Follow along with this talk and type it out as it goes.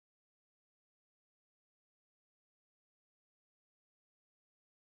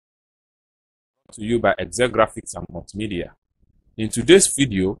To you by Excel Graphics and Multimedia. In today's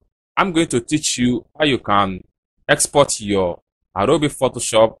video, I'm going to teach you how you can export your Adobe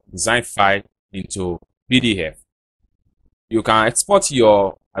Photoshop design file into PDF. You can export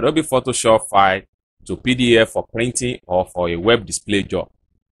your Adobe Photoshop file to PDF for printing or for a web display job.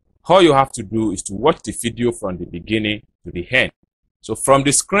 All you have to do is to watch the video from the beginning to the end. So from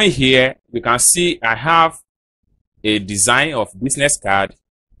the screen here, you can see I have a design of business card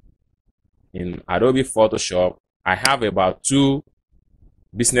in Adobe Photoshop. I have about 2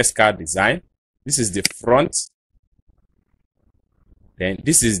 business card design. This is the front, then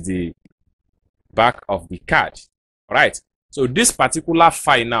this is the back of the card. All right, so this particular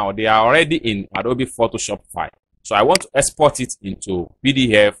file now, they are already in Adobe Photoshop file, so I want to export it into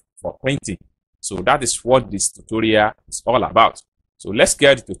PDF for printing. So that is what this tutorial is all about. So let's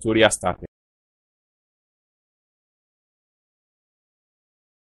get the tutorial started.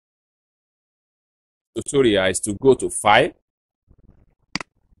 Tutorial is to go to File,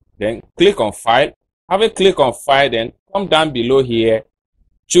 then click on File. Having clicked on File, then come down below here,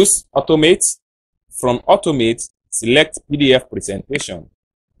 choose Automate. From Automate, select PDF Presentation.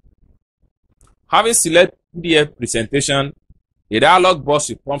 Having selected PDF Presentation, a dialog box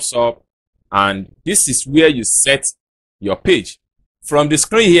will pop up, and this is where you set your page. From the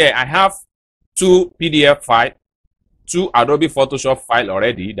screen here, I have 2 PDF files, 2 Adobe Photoshop files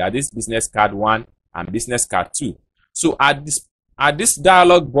already, that is Business Card 1 and Business Card 2. So at this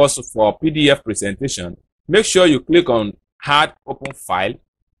dialog box for PDF presentation, make sure you click on Add Open File.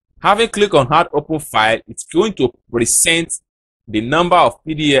 Having clicked on Add Open File, it's going to present the number of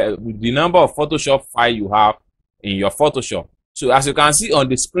Photoshop file you have in your Photoshop. So as you can see on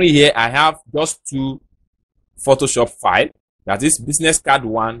the screen here, I have just 2 Photoshop files, that is Business Card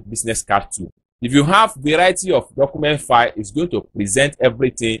 1, Business Card 2. If you have variety of document file, it's going to present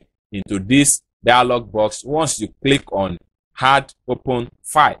everything into this dialog box once you click on Add Open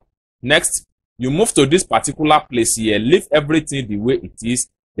File. Next, you move to this particular place here, leave everything the way it is,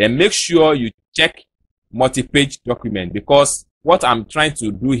 then make sure you check multi-page document, because what I'm trying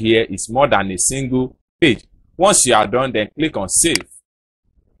to do here is more than a single page. Once you are done, then click on Save.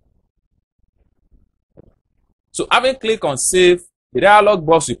 So having clicked on Save, the dialog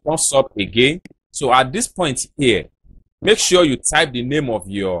box will pop up again. So at this point here, make sure you type the name of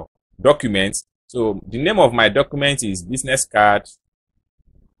your document. So the name of my document is Business Card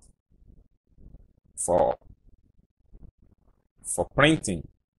for printing.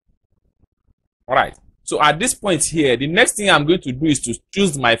 All right. So at this point here, the next thing I'm going to do is to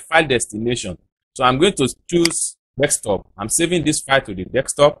choose my file destination. So I'm going to choose desktop. I'm saving this file to the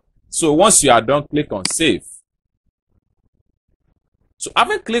desktop. So once you are done, click on Save. So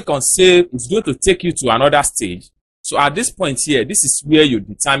having clicked on Save, it's going to take you to another stage. So at this point here, this is where you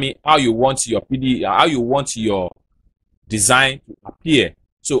determine how you want your how you want your design to appear.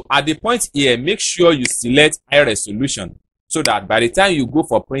 So at the point here, make sure you select high resolution, so that by the time you go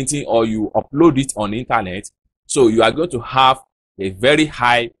for printing or you upload it on the internet, so you are going to have a very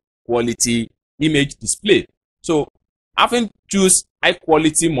high quality image display. So having choose high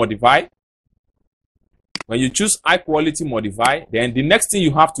quality modify, when you choose high quality modify, then the next thing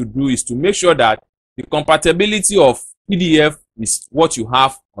you have to do is to make sure that the compatibility of PDF is what you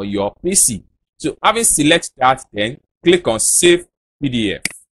have on your PC. So having select that, then click on Save PDF.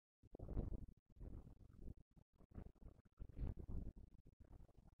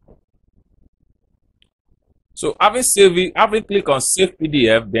 So having clicked on Save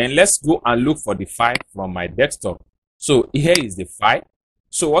PDF, then let's go and look for the file from my desktop. So here is the file.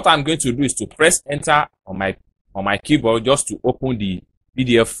 So what I'm going to do is to press Enter on my keyboard just to open the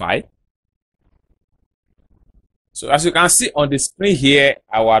PDF file. So as you can see on the screen here,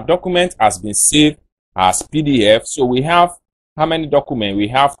 our document has been saved as PDF. So we have how many documents? We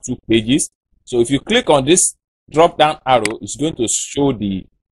have 2 pages. So if you click on this drop down arrow, it's going to show the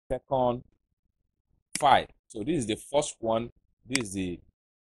second file. So this is the first one. This is the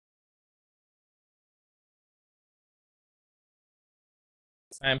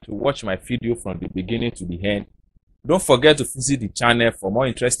time to watch my video from the beginning to the end. Don't forget to visit the channel for more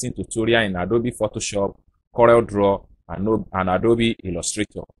interesting tutorial in Adobe Photoshop, CorelDraw, and Adobe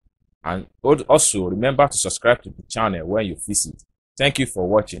Illustrator. And also remember to subscribe to the channel when you visit. Thank you for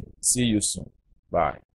watching. See you soon. Bye.